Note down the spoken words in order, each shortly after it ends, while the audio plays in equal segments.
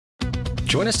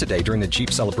Join us today during the Jeep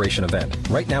Celebration event.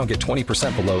 Right now, get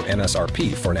 20% below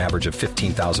MSRP for an average of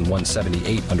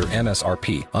 $15,178 under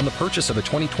MSRP on the purchase of a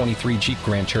 2023 Jeep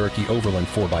Grand Cherokee Overland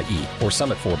 4xE or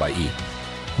Summit 4xE.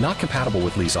 Not compatible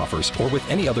with lease offers or with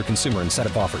any other consumer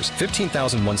incentive offers.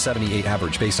 $15,178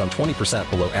 average based on 20%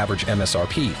 below average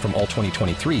MSRP from all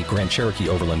 2023 Grand Cherokee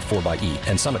Overland 4xE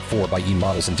and Summit 4xE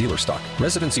models in dealer stock.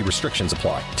 Residency restrictions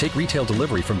apply. Take retail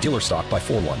delivery from dealer stock by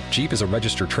 4/1. Jeep is a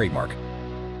registered trademark.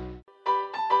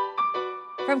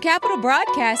 From Capital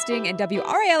Broadcasting and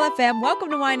WRAL-FM, welcome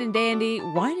to Wine and Dandy.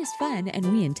 Wine is fun,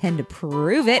 and we intend to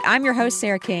prove it. I'm your host,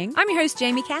 Sarah King. I'm your host,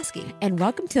 Jamie Caskey. And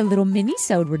welcome to a little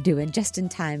mini-sode we're doing just in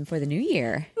time for the new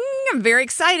year. I'm very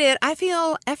excited. I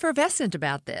feel effervescent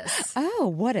about this. Oh,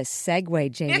 what a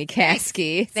segue, Jamie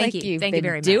Caskey. Thank you. You've Thank been you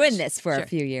very much. doing this for Sure. a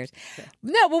few years. Sure.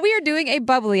 No, well, we are doing a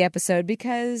bubbly episode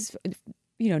because,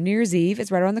 you know, New Year's Eve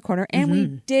is right around the corner, and we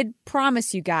did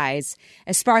promise you guys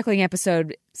a sparkling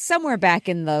episode somewhere back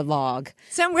in the log.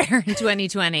 Somewhere in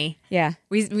 2020. Yeah.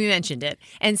 We mentioned it.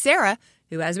 And Sarah,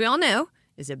 who, as we all know,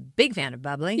 is a big fan of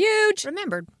bubbly. Huge.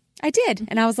 Remembered. I did.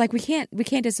 And I was like, we can't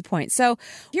disappoint. So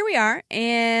here we are.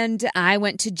 And I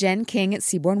went to Jen King at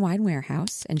Seaboard Wine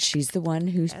Warehouse, and she's the one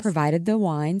who's provided the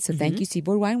wine. So thank you,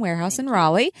 Seaboard Wine Warehouse in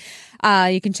Raleigh.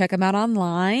 You can check them out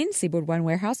online,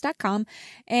 seaboardwinewarehouse.com.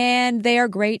 And they are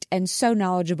great and so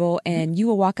knowledgeable. And you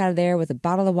will walk out of there with a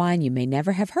bottle of wine you may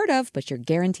never have heard of, but you're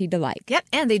guaranteed to like. Yep.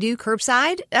 And they do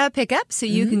curbside pickup, so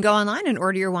you can go online and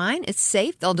order your wine. It's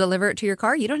safe. They'll deliver it to your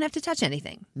car. You don't have to touch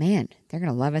anything. Man, they're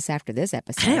going to love us after this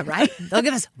episode. I know, right? They'll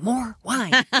give us more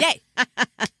wine. Yay.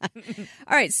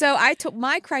 All right. So I took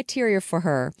my criteria for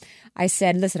her. I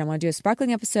said, listen, I want to do a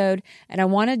sparkling episode, and I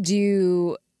want to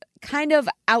do kind of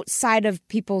outside of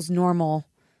people's normal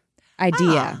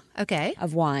idea Okay.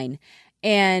 of wine.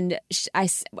 And I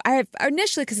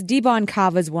initially, because Dibon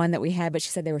Cava is one that we had, but she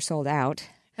said they were sold out.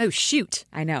 Oh, shoot.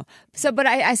 I know. So, but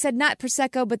I said not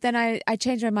Prosecco, but then I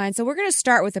changed my mind. So we're going to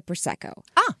start with a Prosecco.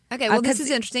 Oh, okay. Well, this 'cause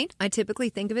is interesting. I typically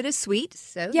think of it as sweet.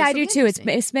 So Yeah, I this'll do be too. It's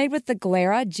interesting. made with the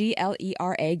Glera,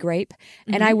 Glera grape.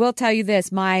 And I will tell you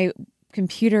this, my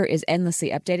computer is endlessly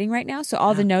updating right now. So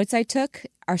all the notes I took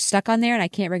are stuck on there and I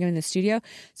can't bring them in the studio.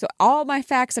 So all my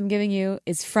facts I'm giving you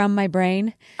is from my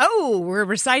brain. Oh, we're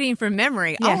reciting from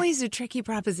memory. Yeah. Always a tricky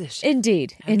proposition.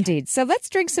 Indeed. Indeed. So let's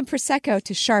drink some Prosecco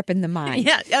to sharpen the mind.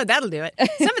 Yeah, oh, that'll do it.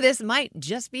 Some of this might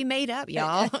just be made up,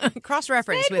 y'all.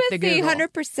 Cross-reference Made with the Google.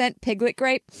 100% piglet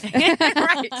grape.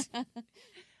 Right.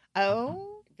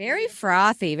 Oh. Very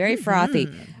frothy, very frothy.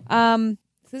 So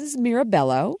this is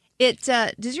Mirabello. It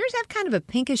does yours have kind of a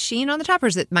pinkish sheen on the top, or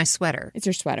is it my sweater? It's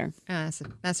your sweater.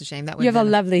 That's a shame. That You have a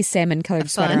been lovely salmon-colored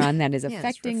sweater fun. on that is Yeah, it's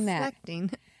affecting that. reflecting.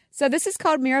 So this is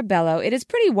called Mirabello. It is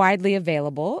pretty widely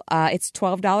available. It's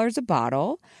 $12 a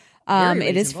bottle. Very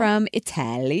It is reasonable. from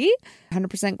Italy,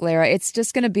 100% Glera. It's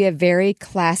just going to be a very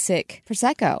classic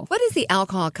Prosecco. What is the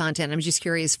alcohol content? I'm just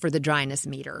curious for the dryness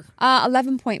meter.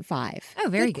 11.5. Oh,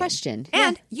 very good. question.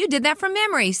 And you did that from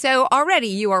memory, so already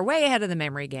you are way ahead of the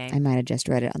memory game. I might have just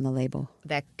read it on the label.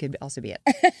 That could also be it.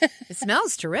 It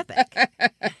smells terrific.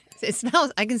 It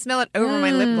smells. I can smell it over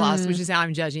my lip gloss, which is how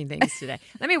I'm judging things today.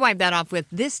 Let me wipe that off with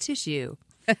this tissue.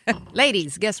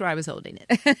 Ladies, guess where I was holding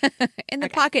it? In the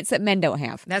pockets that men don't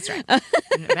have. That's right.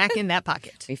 Back in that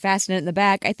pocket. We fasten it in the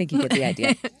back. I think you get the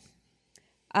idea.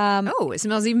 Oh, it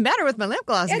smells even better with my lip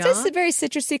gloss It's gone. just a very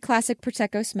citrusy, classic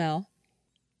Prosecco smell.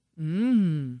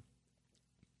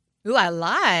 Ooh, I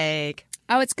like.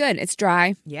 Oh, it's good. It's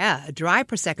dry. Yeah, a dry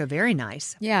Prosecco, very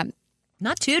nice. Yeah.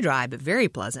 Not too dry, but very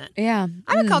pleasant. Yeah.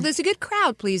 I would call this a good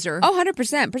crowd pleaser. Oh,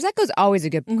 100%. Prosecco's always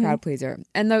a good crowd pleaser.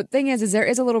 And the thing is there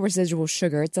is a little residual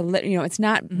sugar. It's it's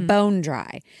not bone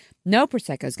dry. No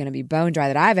Prosecco is going to be bone dry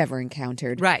that I've ever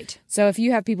encountered. Right. So if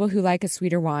you have people who like a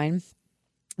sweeter wine,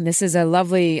 this is a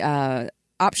lovely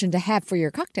option to have for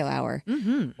your cocktail hour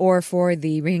or for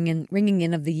the ringing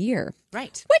in of the year.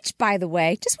 Right. Which, by the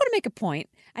way, just want to make a point.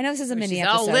 I know this is a mini She's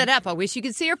episode. all lit up. I wish you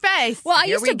could see her face. Well, I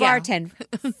Here used we to go. bartend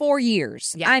 4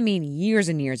 years. Yeah. I mean, years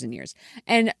and years and years.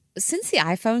 And since the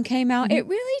iPhone came out, it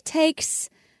really takes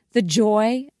the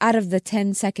joy out of the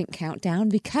 10-second countdown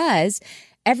because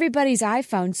everybody's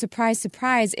iPhone, surprise,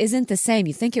 surprise, isn't the same.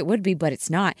 You think it would be, but it's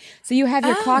not. So you have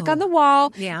your clock on the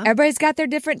wall. Yeah. Everybody's got their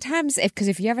different times. Because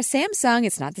if you have a Samsung,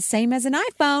 it's not the same as an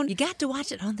iPhone. You got to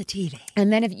watch it on the TV.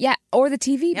 And then or the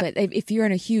TV. But if you're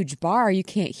in a huge bar, you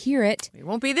can't hear it. It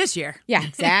won't be this year. Yeah,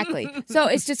 exactly. So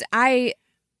it's just,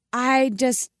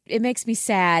 it makes me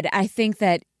sad. I think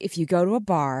that if you go to a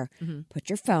bar, put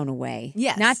your phone away.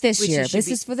 Yes, Not this which year. it should This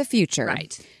be- is for the future.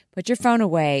 Right. Put your phone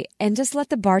away and just let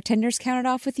the bartenders count it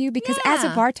off with you because as a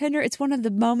Yeah. bartender, it's one of the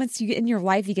moments you get in your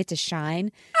life you get to shine.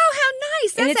 Oh, how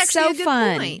nice. and That's it's actually so a good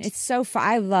fun. point. It's so fun.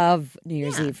 I love New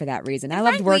Year's Eve for that reason. I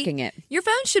loved Frankly, working it. Your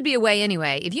phone should be away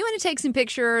anyway. If you want to take some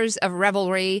pictures of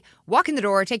revelry, walk in the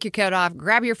door, take your coat off,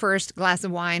 grab your first glass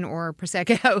of wine or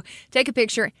Prosecco, take a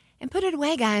picture, and put it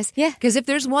away, guys. Yeah. Because if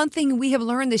there's one thing we have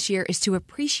learned this year is to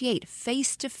appreciate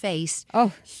face-to-face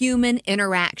human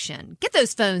interaction. Get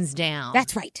those phones down.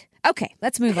 That's right. Okay,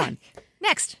 let's move on.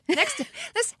 Next, let's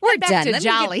We're head back done. to Let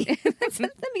Jolly. let me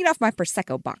get off my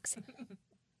Prosecco box.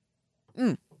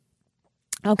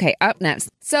 Okay, up next.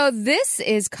 So this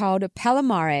is called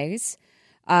Palomares,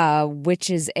 which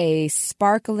is a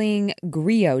sparkling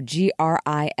Grillo, Grillo.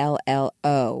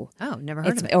 Oh, never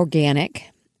heard It's of it. organic.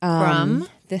 From?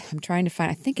 I'm trying to find.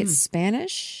 I think it's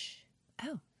Spanish.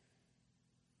 Oh.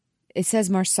 It says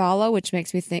Marsala, which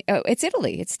makes me think. Oh, it's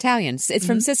Italy. It's Italian. It's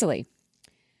from Sicily.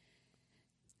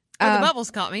 Oh, the bubbles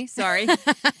caught me. Sorry.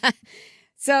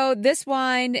 So this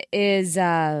wine is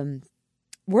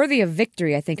worthy of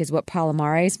victory, I think, is what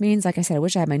Palomares means. Like I said, I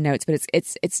wish I had my notes, but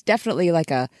it's definitely like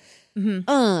a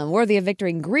worthy of victory.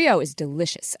 And Grillo is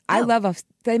delicious. I love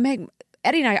Eddie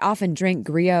and I often drink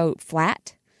Grillo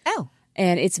flat. Oh.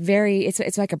 And it's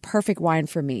like a perfect wine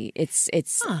for me. It's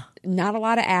not a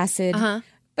lot of acid,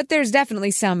 but there's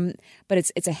definitely some. But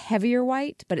it's a heavier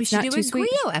white, but it's not too sweet. We should do a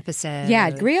Grillo episode.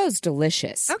 Yeah, Grillo's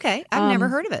delicious. Okay, I've never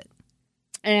heard of it.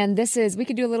 And we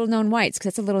could do a little known whites because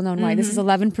it's a little known white. This is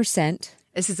 11%.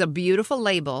 This is a beautiful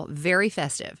label, very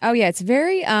festive. Oh yeah, it's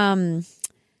very.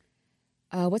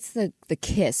 What's the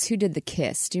Kiss? Who did the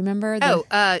Kiss? Do you remember?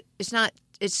 It's not.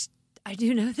 It's. I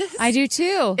do know this. I do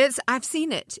too. I've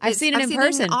seen it. I've seen it in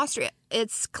person. In Austria.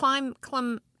 It's Clem.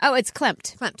 Oh, it's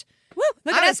Klimt. Klimt. Woo!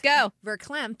 Look at us go.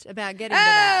 Verklempt about getting to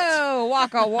that. Oh,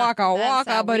 waka, waka, That's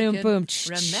how waka, we boom, can boom.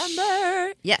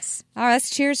 Remember? Yes. All right,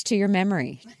 let's cheers to your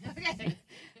memory.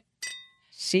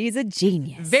 She's a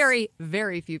genius. Very,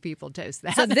 very few people toast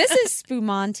that. So this is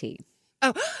Spumante.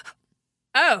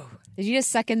 Oh. Did you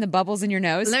just suck in the bubbles in your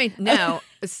nose? No.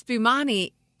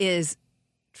 Spumante is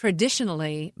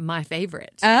traditionally my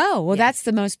favorite. Oh, well, that's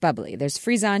the most bubbly. There's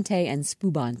Frizzante and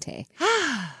Spumante.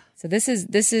 So this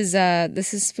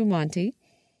is Spumante.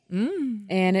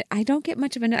 And I don't get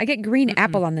much of I get green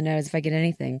apple on the nose if I get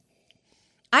anything.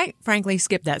 I frankly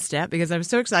skipped that step because I was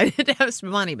so excited to have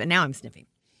Spumante, but now I'm sniffing.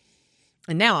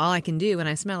 And now all I can do when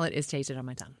I smell it is taste it on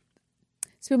my tongue.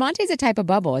 Spumante is a type of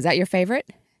bubble. Is that your favorite?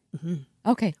 Mm-hmm.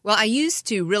 Okay. Well, I used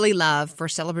to really love, for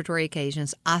celebratory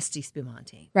occasions, Asti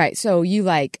Spumante. Right. So you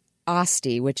like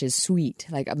Asti, which is sweet,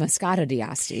 like a Moscato di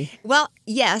Asti. Well,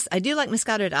 yes, I do like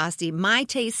Moscato d'Asti. My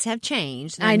tastes have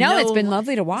changed. I know. It's been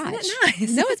lovely to watch. Isn't it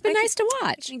nice? No, it's been nice to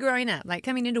watch. Growing up, like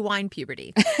coming into wine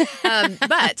puberty.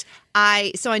 But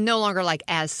I no longer like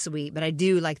as sweet, but I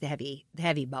do like the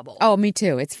heavy bubble. Oh, me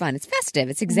too. It's fun. It's festive.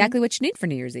 It's exactly what you need for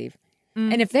New Year's Eve.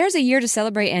 And if there's a year to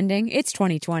celebrate ending, it's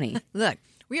 2020. Look,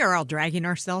 we are all dragging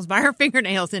ourselves by our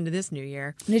fingernails into this new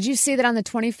year. Did you see that on the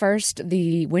 21st,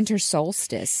 the winter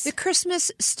solstice? The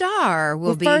Christmas star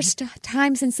will be... first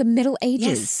time since the Middle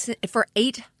Ages. Yes, for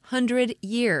 800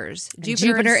 years.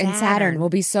 Jupiter and Saturn will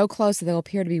be so close that they'll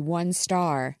appear to be one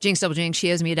star. Jinx, double jinx,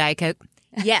 she owes me a Diet Coke.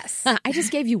 Yes. I just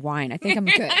gave you wine. I think I'm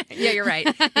good. Yeah, you're right.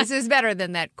 This is better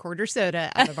than that quarter soda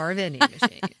out of our vending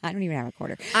machine. I don't even have a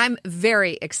quarter. I'm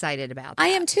very excited about that. I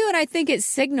am too, and I think it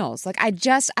signals. Like I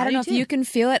don't know if you can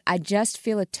feel it. I just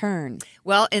feel a turn.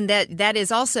 Well, and that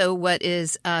is also what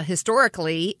is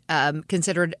historically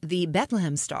considered the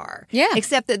Bethlehem Star. Yeah.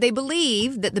 Except that they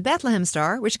believe that the Bethlehem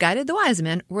Star, which guided the wise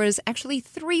men, was actually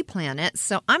 3 planets.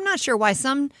 So I'm not sure why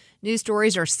some news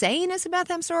stories are saying it's a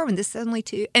Bethlehem Star when this is only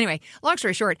 2. Anyway, long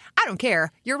story short, I don't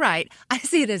care. You're right. I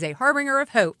see it as a harbinger of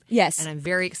hope. Yes. And I'm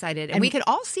very excited. And we could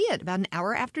all see it about an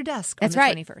hour after dusk on That's the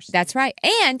right. 21st. That's right.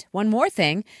 And one more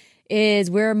thing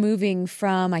is we're moving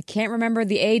from, I can't remember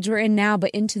the age we're in now, but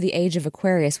into the age of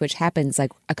Aquarius, which happens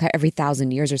like every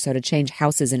 1,000 years or so to change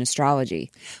houses in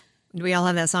astrology. Do we all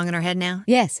have that song in our head now?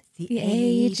 Yes. The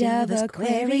age of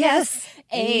Aquarius,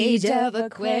 age of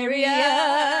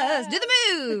Aquarius. Do the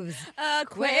moves.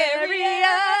 Aquarius.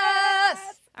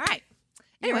 All right.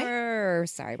 Anyway.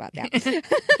 Sorry about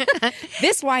that.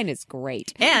 This wine is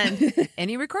great. And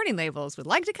any recording labels would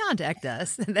like to contact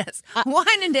us. That's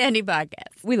Wine and Dandy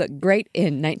Podcast. We look great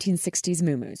in 1960s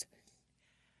muumuus.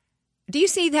 Do you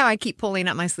see how I keep pulling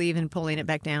up my sleeve and pulling it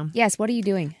back down? Yes. What are you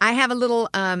doing? I have a little,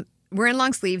 we're in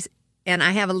long sleeves. And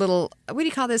I have a little, what do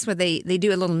you call this, where they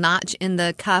do a little notch in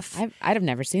the cuff? I've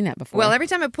never seen that before. Well, every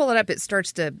time I pull it up, it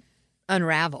starts to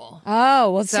unravel.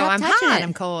 Oh, well, so I'm touching hot, it.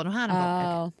 I'm cold, I'm hot, I'm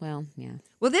cold. Oh, well, yeah.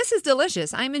 Well, this is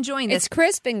delicious. I'm enjoying this. It's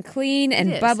crisp and clean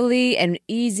and bubbly and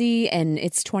easy, and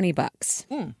it's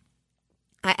 $20.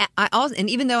 I also, and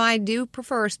even though I do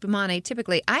prefer Spumante,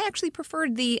 typically I actually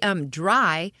preferred the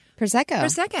dry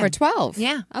Prosecco for 12.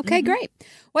 Yeah. Okay, great.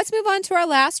 Let's move on to our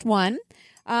last one.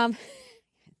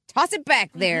 Toss it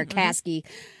back there, Kasky.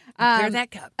 Clear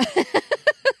that cup.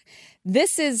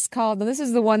 This is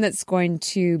the one that's going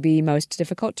to be most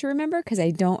difficult to remember because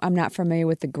I'm not familiar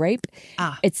with the grape.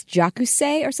 It's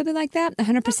Jacuzet or something like that.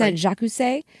 100%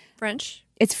 Jacuzet. French.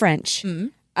 It's French.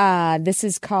 This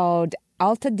is called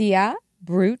Altadia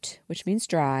Brut, which means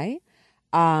dry.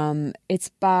 It's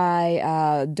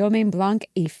by Domaine Blanc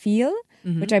et Fil,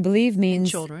 which I believe means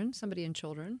children. Somebody in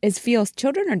children. Is Fil's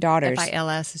children or daughters?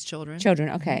 FILS is children. Children,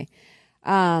 okay.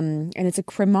 And it's a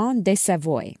Crémant de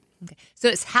Savoie. Okay. So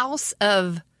it's House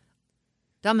of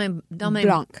Domaine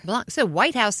Blanc. So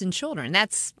White House and Children.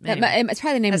 It's probably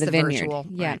the name of the vineyard. Virtual,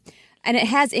 yeah. right. And it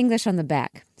has English on the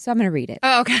back. So I'm going to read it.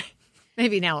 Oh, okay.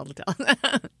 Maybe now it'll tell.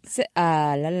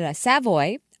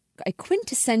 Savoy, a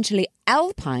quintessentially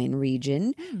alpine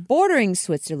region bordering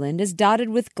Switzerland, is dotted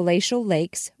with glacial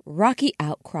lakes, rocky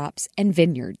outcrops, and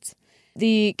vineyards.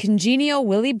 The congenial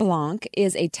Willy Blanc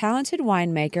is a talented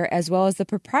winemaker as well as the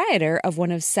proprietor of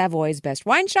one of Savoy's best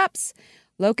wine shops.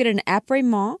 Located in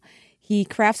Apremont, he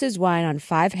crafts his wine on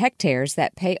 5 hectares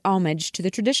that pay homage to the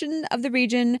tradition of the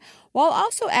region while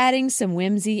also adding some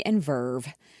whimsy and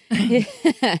verve.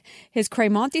 His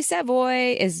Crémant de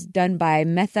Savoie is done by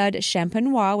Méthode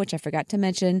Champenois, which I forgot to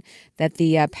mention, that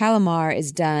the Palomar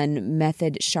is done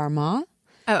Method Charmat.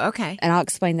 Oh, okay. And I'll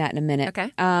explain that in a minute.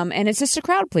 Okay. And it's just a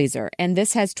crowd pleaser. And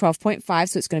this has 12.5,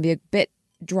 so it's going to be a bit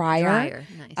drier.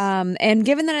 Nice. And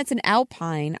given that it's an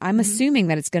alpine, I'm assuming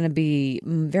that it's going to be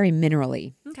very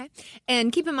minerally. Okay.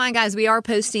 And keep in mind, guys, we are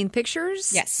posting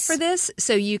pictures for this,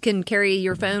 so you can carry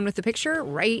your phone with the picture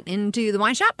right into the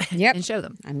wine shop and show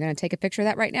them. I'm going to take a picture of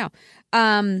that right now.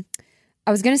 I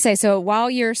was going to say, so while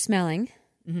you're smelling,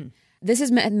 this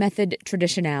is method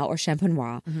traditionnelle or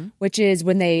champenois, which is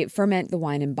when they ferment the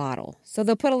wine in bottle. So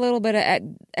they'll put a little bit at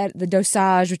the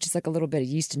dosage, which is like a little bit of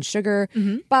yeast and sugar,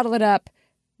 bottle it up,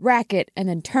 rack it, and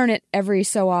then turn it every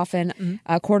so often,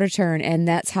 a quarter turn, and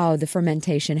that's how the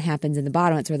fermentation happens in the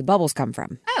bottom. That's where the bubbles come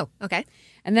from. Oh, okay.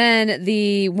 And then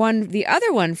the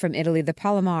other one from Italy, the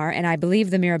Palomar, and I believe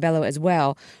the Mirabello as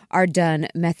well, are done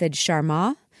method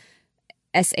Charmat,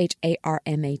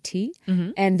 Charmat,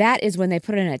 and that is when they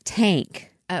put it in a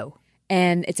tank. Oh.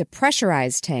 And it's a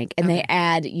pressurized tank, and they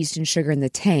add yeast and sugar in the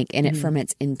tank, and it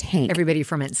ferments in tank. Everybody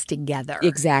ferments together.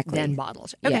 Exactly. Then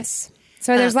bottles. Okay. Yes.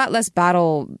 So there's a lot less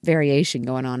bottle variation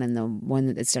going on in the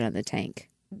one that's done in the tank.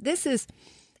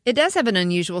 It does have an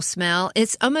unusual smell.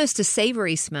 It's almost a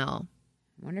savory smell.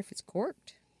 I wonder if it's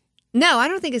corked. No, I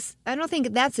don't think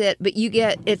that's it. But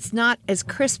it's not as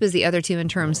crisp as the other two in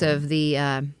terms of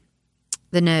the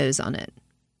nose on it.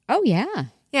 Oh yeah,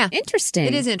 yeah, interesting.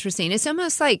 It is interesting. It's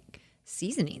almost like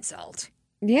seasoning salt.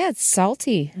 Yeah, it's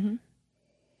salty.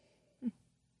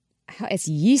 It's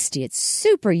yeasty. It's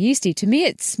super yeasty. To me,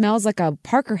 it smells like a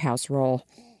Parker House roll.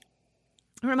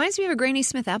 It reminds me of a Granny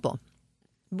Smith apple.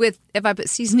 If I put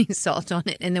seasoning salt on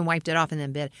it and then wiped it off and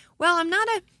then bit. Well, I'm not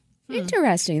a...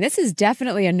 Interesting. This is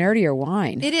definitely a nerdier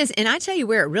wine. It is. And I tell you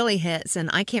where it really hits, and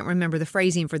I can't remember the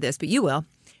phrasing for this, but you will.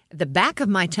 The back of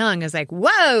my tongue is like,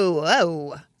 whoa,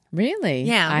 whoa. Really?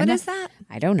 Yeah. What is that?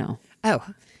 I don't know. Oh,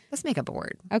 let's make up a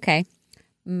word. Okay.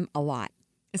 A lot.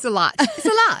 It's a lot. It's a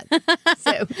lot.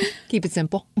 So keep it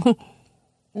simple.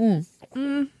 The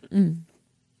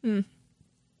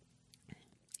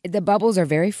bubbles are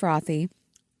very frothy.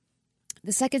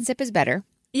 The second sip is better.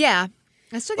 Yeah.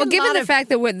 Given the fact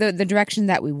that the direction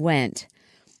that we went,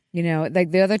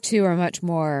 like the other two are much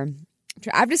more.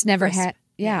 I've just never had.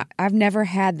 Yeah, I've never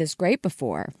had this grape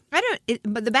before.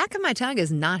 But the back of my tongue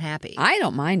is not happy. I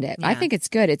don't mind it. Yeah. I think it's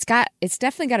good. It's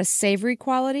definitely got a savory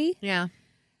quality. Yeah.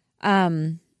 I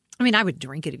mean, I would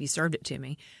drink it if you served it to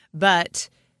me, but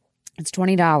it's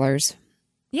 $20.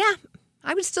 Yeah,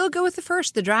 I would still go with the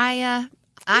first, the dry.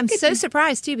 I'm so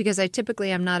surprised too because I typically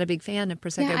am not a big fan of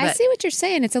Prosecco. Yeah, I see what you're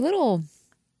saying. It's a little.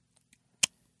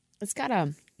 It's got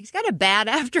a bad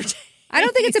aftertaste. I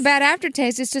don't think it's a bad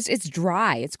aftertaste. It's just it's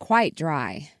dry. It's quite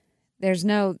dry. There's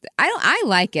no. I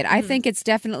like it. I think it's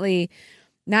definitely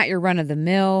not your run of the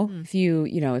mill. If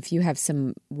you have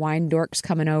some wine dorks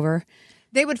coming over.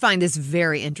 They would find this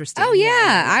very interesting. Oh,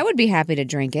 yeah. I would be happy to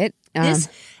drink it. This,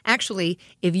 actually,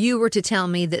 if you were to tell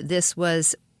me that this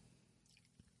was...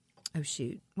 Oh,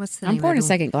 shoot. What's the name? I'm pouring a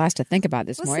second glass to think about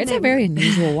this more. It's a very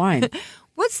unusual wine.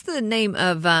 What's the name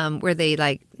of where they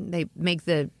make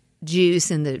the juice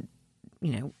and the,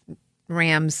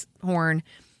 ram's horn,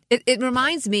 It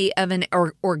reminds me of an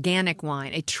organic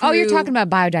wine, a true. Oh, you're talking about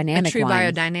biodynamic a true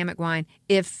wine. biodynamic wine.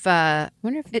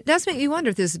 Wonder if It does make you wonder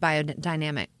if this is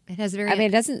biodynamic. It has very. I mean,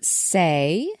 it doesn't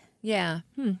say. Yeah.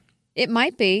 It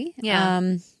might be.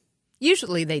 Yeah.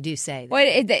 Usually they do say that. Well,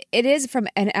 it is from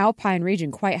an alpine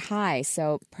region, quite high.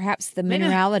 So perhaps the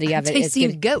minerality of it is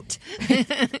tasting good. goat.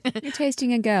 You're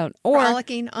tasting a goat, or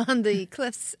Frolicking on the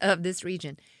cliffs of this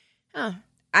region. Oh.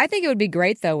 I think it would be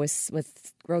great though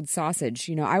with grilled sausage.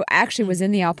 You know, I actually was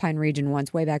in the Alpine region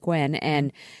once, way back when,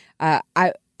 and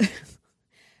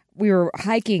we were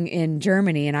hiking in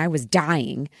Germany, and I was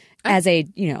dying as a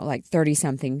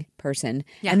 30-something person,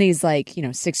 and these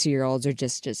 60-year-olds are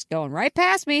just going right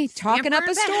past me, talking up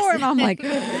a storm. I'm like,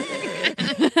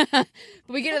 but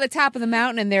we get to the top of the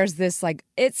mountain, and there's this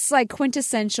it's like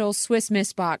quintessential Swiss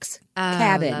Miss box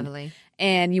cabin. Lovely.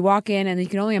 And you walk in, and you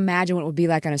can only imagine what it would be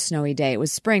like on a snowy day. It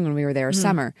was spring when we were there, or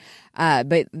summer.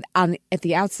 But at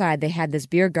the outside, they had this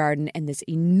beer garden and this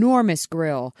enormous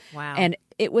grill. Wow. And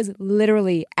it was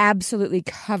literally absolutely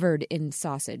covered in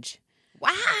sausage. Wow,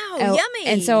 yummy.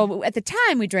 And so at the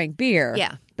time, we drank beer.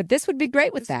 Yeah. But this would be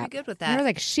great with that. Would be good with There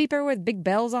that. were sheep with big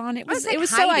bells on. It was like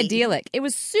so Heidi. idyllic. It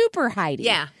was super Heidi.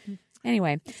 Yeah.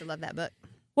 Anyway. I used to love that book.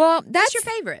 Well, What's your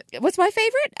favorite? What's my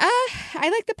favorite? I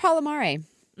like the Palomare.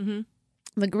 Mm-hmm.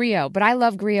 The Griot, but I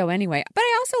love Griot anyway. But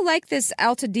I also like this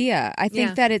Altadia. I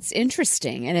think that it's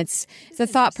interesting, and it's a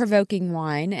thought-provoking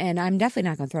wine, and I'm definitely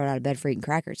not going to throw it out of bed for eating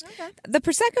crackers. Okay. The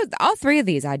Prosecco, all three of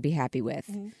these I'd be happy with.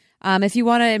 Mm-hmm. If you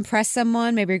want to impress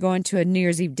someone, maybe you're going to a New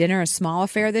Year's Eve dinner, a small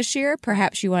affair this year,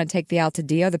 perhaps you want to take the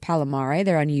Altadia or the Palomare.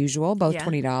 They're unusual, both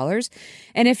 $20.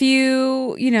 And if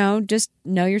you just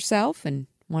know yourself and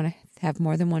want to have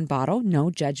more than one bottle, no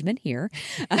judgment here.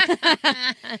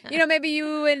 Maybe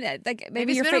you and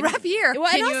maybe it's been a rough year.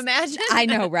 Well, Can you imagine? I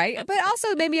know, right? But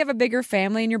also maybe you have a bigger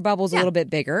family and your bubble's a little bit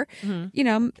bigger.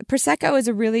 Mm-hmm. Prosecco is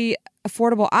a really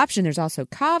affordable option. There's also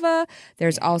Cava.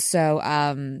 There's also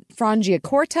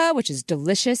Frangiacorta, which is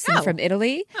delicious and from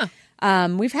Italy. Huh.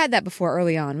 We've had that before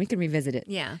early on. We can revisit it.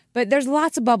 Yeah. But there's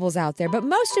lots of bubbles out there. But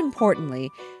most importantly,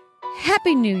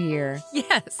 Happy New Year.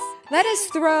 Yes. Let us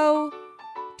throw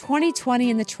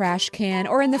 2020 in the trash can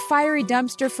or in the fiery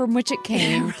dumpster from which it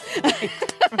came.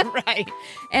 Right.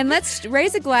 And let's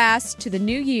raise a glass to the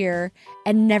new year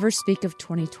and never speak of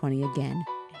 2020 again.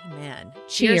 Amen.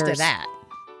 Cheers to that.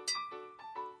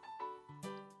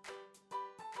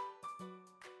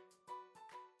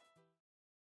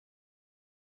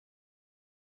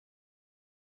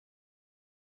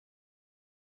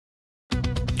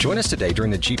 Join us today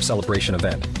during the Jeep Celebration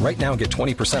event. Right now, get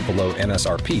 20% below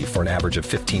MSRP for an average of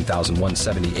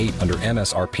 $15,178 under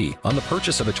MSRP on the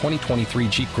purchase of a 2023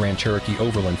 Jeep Grand Cherokee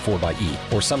Overland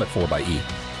 4xE or Summit 4xE.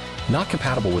 Not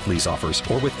compatible with lease offers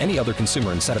or with any other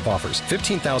consumer incentive offers.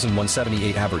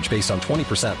 $15,178 average based on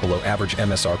 20% below average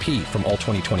MSRP from all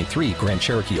 2023 Grand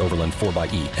Cherokee Overland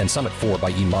 4xE and Summit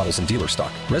 4xE models in dealer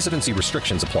stock. Residency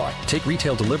restrictions apply. Take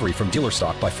retail delivery from dealer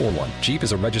stock by 4/1. Jeep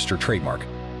is a registered trademark.